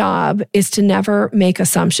your job is to never make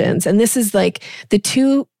assumptions. And this is like the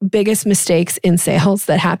two biggest mistakes in sales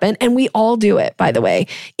that happen. And we all do it, by the way.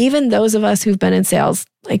 Even those of us who've been in sales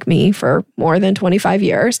like me for more than 25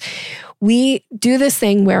 years, we do this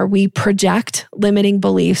thing where we project limiting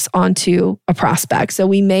beliefs onto a prospect. So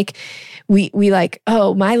we like,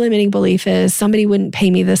 oh, my limiting belief is somebody wouldn't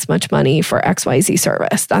pay me this much money for XYZ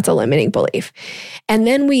service. That's a limiting belief. And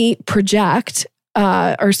then we project,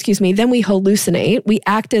 then we hallucinate. We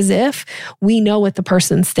act as if we know what the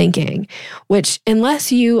person's thinking, which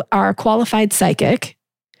unless you are a qualified psychic,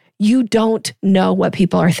 you don't know what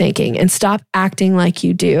people are thinking. And stop acting like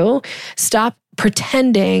you do. Stop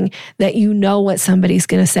pretending that you know what somebody's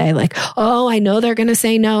going to say. Like, oh, I know they're going to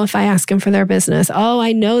say no if I ask them for their business. Oh,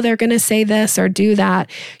 I know they're going to say this or do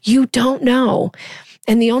that. You don't know.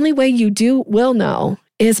 And the only way you will know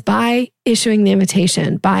is by issuing the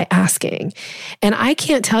invitation, by asking. And I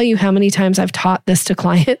can't tell you how many times I've taught this to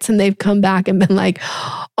clients and they've come back and been like,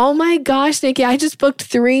 oh my gosh, Nikki, I just booked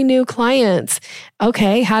 3 new clients.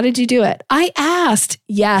 Okay, how did you do it? I asked.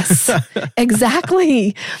 Yes,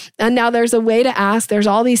 exactly. And now there's a way to ask. There's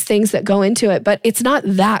all these things that go into it, but it's not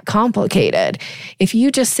that complicated. If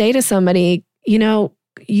you just say to somebody,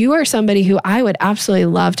 you are somebody who I would absolutely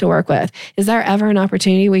love to work with. Is there ever an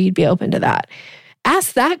opportunity where you'd be open to that?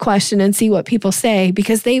 Ask that question and see what people say,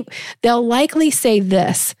 because they'll likely say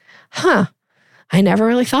this, I never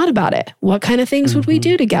really thought about it. What kind of things would we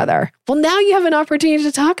do together? Well, now you have an opportunity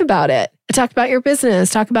to talk about it. Talk about your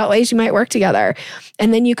business, talk about ways you might work together.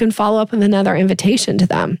 And then you can follow up with another invitation to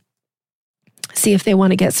them. See if they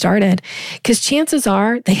want to get started. Because chances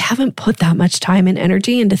are they haven't put that much time and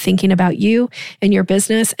energy into thinking about you and your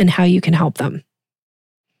business and how you can help them.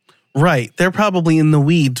 Right. They're probably in the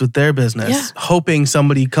weeds with their business, hoping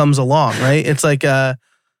somebody comes along, right? It's like the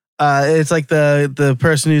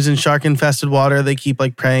person who's in shark infested water. They keep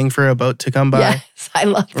like praying for a boat to come by. Yes, I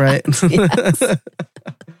love that. Right.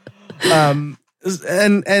 Yes.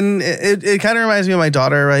 And it kind of reminds me of my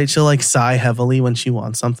daughter, right? She'll like sigh heavily when she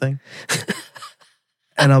wants something.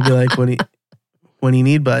 And I'll be like, what do you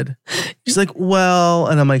need, bud? She's like, well,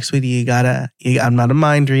 and I'm like, sweetie, I'm not a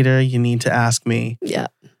mind reader. You need to ask me. Yeah.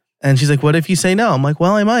 And she's like, what if you say no? I'm like,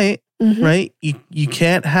 well, I might, right? You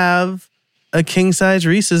can't have a king size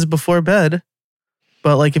Reese's before bed.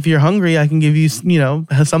 But like, if you're hungry, I can give you,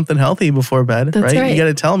 something healthy before bed, right? You got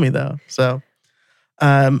to tell me though. So,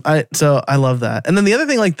 I love that. And then the other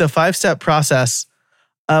thing, like the 5-step process,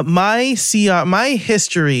 my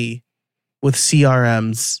history with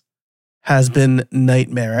CRMs has been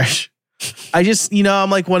nightmarish. I just,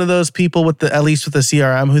 I'm like one of those people at least with the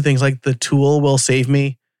CRM who thinks like the tool will save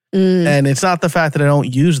me. And it's not the fact that I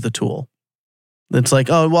don't use the tool. It's like,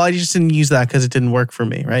 oh, well, I just didn't use that because it didn't work for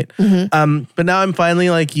me, right? But now I'm finally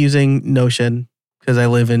like using Notion because I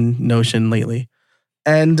live in Notion lately.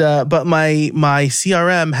 And but my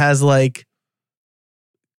CRM has like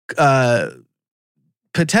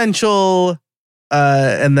potential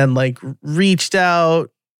and then like reached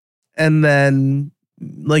out and then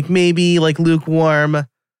like maybe like lukewarm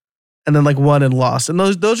and then like won and lost. And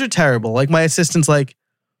those are terrible. Like my assistant's like,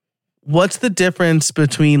 what's the difference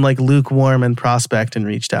between like lukewarm and prospect and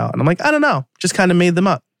reached out? And I'm like, I don't know. Just kind of made them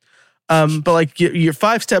up. But like your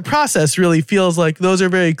 5-step process really feels like those are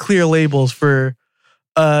very clear labels for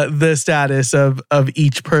the status of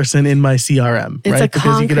each person in my CRM. It's right? a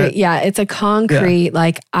concrete, it's a concrete,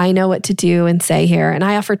 like I know what to do and say here. And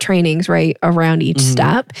I offer trainings right around each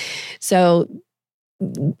step. So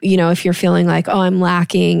if you're feeling like, oh, I'm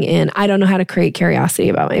lacking in, I don't know how to create curiosity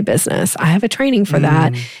about my business, I have a training for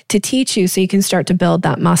that to teach you so you can start to build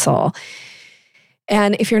that muscle.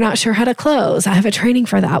 And if you're not sure how to close, I have a training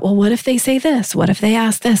for that. Well, what if they say this? What if they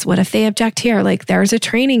ask this? What if they object here? Like there's a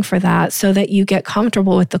training for that so that you get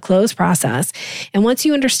comfortable with the close process. And once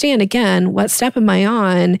you understand, again, what step am I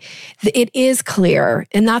on, it is clear.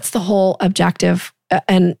 And that's the whole objective.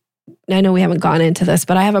 And I know we haven't gone into this,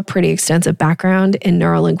 but I have a pretty extensive background in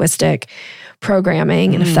neurolinguistic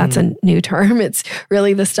programming. And if that's a new term, it's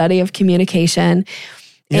really the study of communication.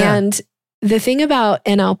 Yeah. And the thing about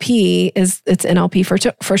NLP is, it's NLP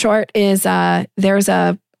for short, is there's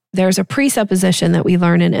a presupposition that we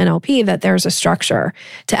learn in NLP that there's a structure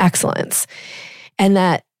to excellence. And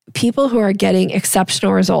that people who are getting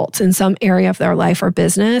exceptional results in some area of their life or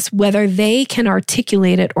business, whether they can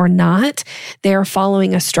articulate it or not, they are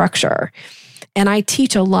following a structure. And I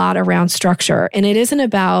teach a lot around structure. And it isn't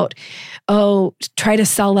about, oh, try to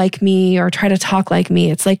sell like me or try to talk like me.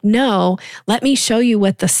 It's like, no, let me show you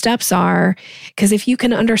what the steps are. Because if you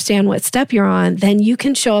can understand what step you're on, then you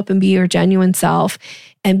can show up and be your genuine self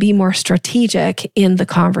and be more strategic in the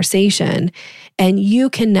conversation. And you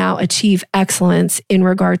can now achieve excellence in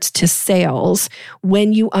regards to sales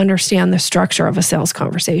when you understand the structure of a sales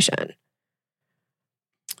conversation.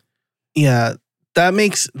 Yeah, that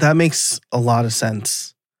makes a lot of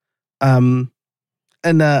sense. I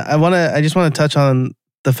just want to touch on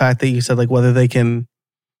the fact that you said whether they can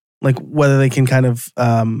kind of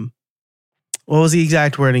what was the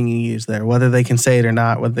exact wording you used there? Whether they can say it or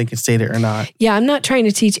not, whether they can state it or not. Yeah, I'm not trying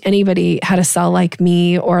to teach anybody how to sell like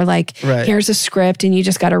me or here's a script and you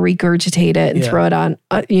just got to regurgitate it and throw it on,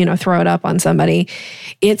 throw it up on somebody.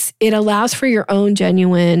 It allows for your own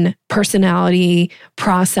genuine personality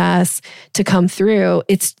process to come through.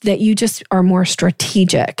 It's that you just are more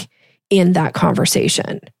strategic in that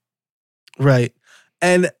conversation. Right.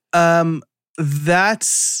 And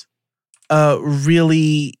that's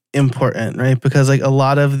really important, right? Because a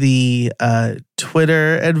lot of the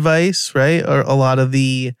Twitter advice, right? Or a lot of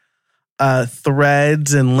the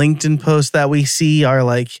threads and LinkedIn posts that we see are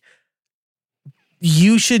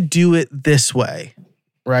you should do it this way,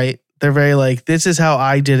 right? They're very this is how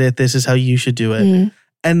I did it. This is how you should do it. Mm-hmm.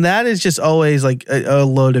 And that is just always a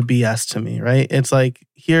load of BS to me, right? It's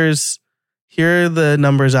here are the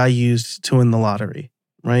numbers I used to win the lottery,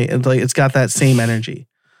 right? It's it's got that same energy.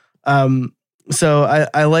 So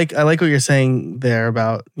I like what you're saying there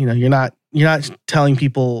about, you're not telling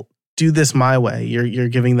people do this my way. You're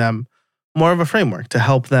giving them more of a framework to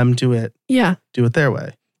help them do it. Yeah. Do it their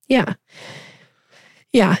way. Yeah.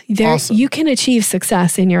 Yeah. Awesome. You can achieve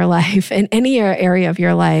success in your life, in any area of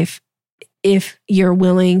your life, if you're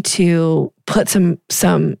willing to put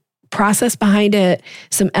some process behind it,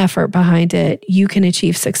 some effort behind it. You can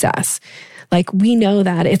achieve success. We know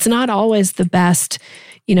that it's not always the best.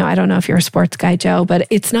 I don't know if you're a sports guy, Joe, but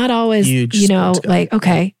it's not always,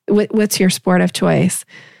 okay, what's your sport of choice?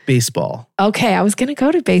 Baseball. Okay, I was going to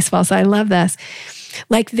go to baseball, so I love this.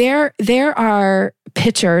 There are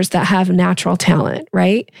pitchers that have natural talent,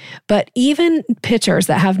 right? But even pitchers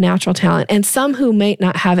that have natural talent, and some who might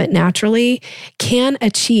not have it naturally, can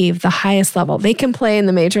achieve the highest level. They can play in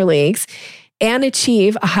the major leagues and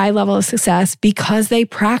achieve a high level of success because they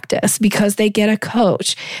practice, because they get a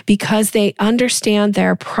coach, because they understand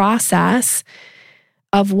their process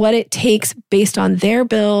of what it takes based on their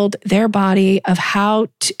build, their body, of how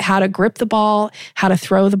to grip the ball, how to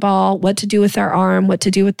throw the ball, what to do with their arm, what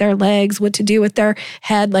to do with their legs, what to do with their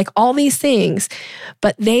head, all these things.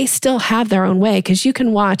 But they still have their own way, because you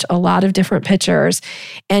can watch a lot of different pitchers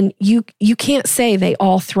and you can't say they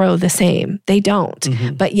all throw the same. They don't.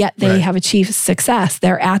 Mm-hmm. But yet they have achieved success.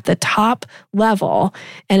 They're at the top level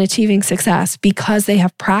and achieving success because they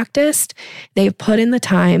have practiced, they've put in the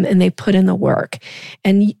time, and they put in the work.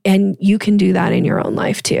 And you can do that in your own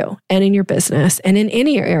life too, and in your business, and in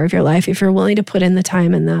any area of your life if you're willing to put in the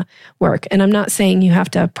time and the work. And I'm not saying you have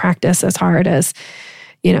to practice as hard as,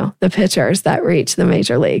 the pitchers that reach the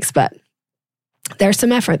major leagues, but there's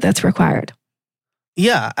some effort that's required.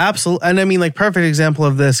 Yeah, absolutely. And I mean, perfect example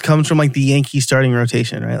of this comes from the Yankee starting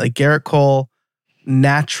rotation, right? Garrett Cole,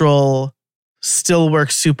 natural, still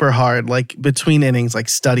works super hard, between innings,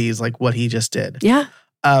 studies, what he just did. Yeah.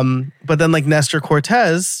 But then Nestor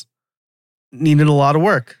Cortez needed a lot of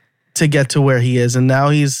work to get to where he is. And now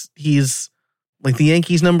he's the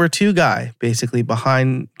Yankees' number 2 guy, basically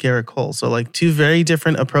behind Garrett Cole. So two very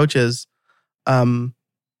different approaches.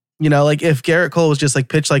 If Garrett Cole was just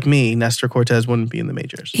pitch like me, Nestor Cortez wouldn't be in the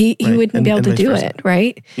majors. He wouldn't be able to do it,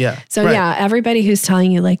 right? Yeah. So everybody who's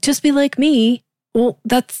telling you just be like me, well,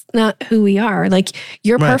 that's not who we are.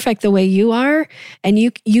 You're perfect the way you are, and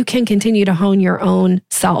you can continue to hone your own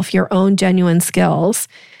self, your own genuine skills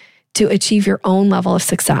to achieve your own level of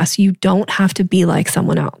success. You don't have to be like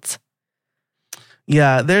someone else.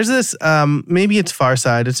 Yeah, there's this, maybe it's Far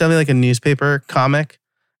Side. It's definitely a newspaper comic,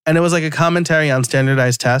 and it was a commentary on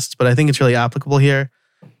standardized tests, but I think it's really applicable here.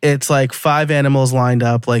 It's 5 animals lined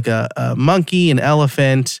up, a monkey, an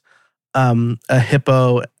elephant, a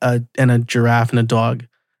hippo, and a giraffe and a dog.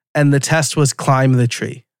 And the test was climb the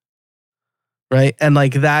tree. Right? And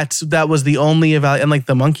that was the only evaluation. And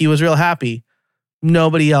the monkey was real happy.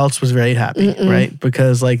 Nobody else was very happy, right?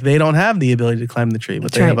 Because they don't have the ability to climb the tree,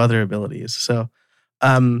 but they have other abilities. So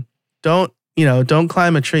don't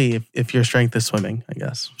climb a tree if your strength is swimming, I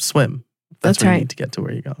guess. Swim. That's where you need to get to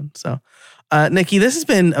where you're going. So Nikki, this has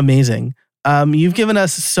been amazing. You've given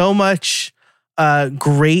us so much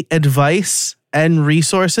great advice and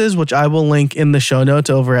resources, which I will link in the show notes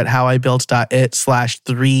over at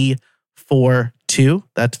howibuilt.it/342.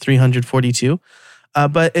 That's 342.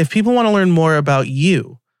 But if people want to learn more about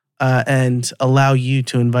you and allow you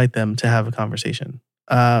to invite them to have a conversation,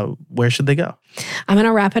 where should they go? I'm going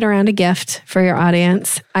to wrap it around a gift for your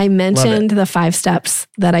audience. I mentioned the 5 steps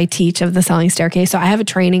that I teach of the selling staircase. So I have a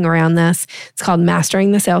training around this. It's called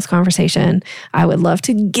Mastering the Sales Conversation. I would love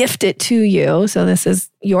to gift it to you. So this is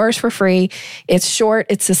yours for free. It's short,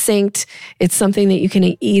 it's succinct. It's something that you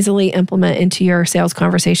can easily implement into your sales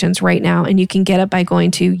conversations right now. And you can get it by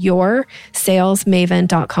going to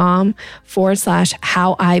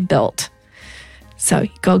yoursalesmaven.com/howibuilt. So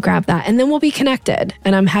go grab that and then we'll be connected.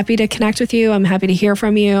 And I'm happy to connect with you. I'm happy to hear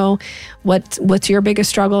from you. What's your biggest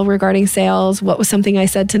struggle regarding sales? What was something I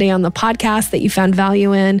said today on the podcast that you found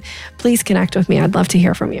value in? Please connect with me. I'd love to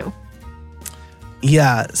hear from you.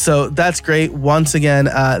 Yeah, so that's great. Once again,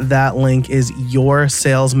 that link is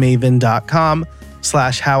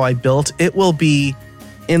yoursalesmaven.com/howibuilt. It will be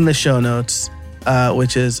in the show notes,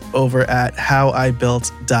 which is over at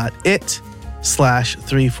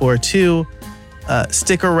howibuilt.it/342.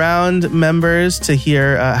 Stick around, members, to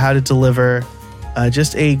hear how to deliver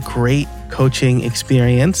just a great coaching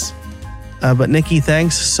experience. But Nikki,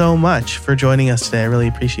 thanks so much for joining us today. I really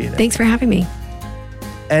appreciate it. Thanks for having me.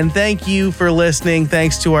 And thank you for listening.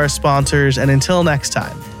 Thanks to our sponsors. And until next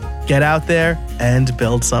time, get out there and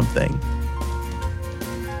build something.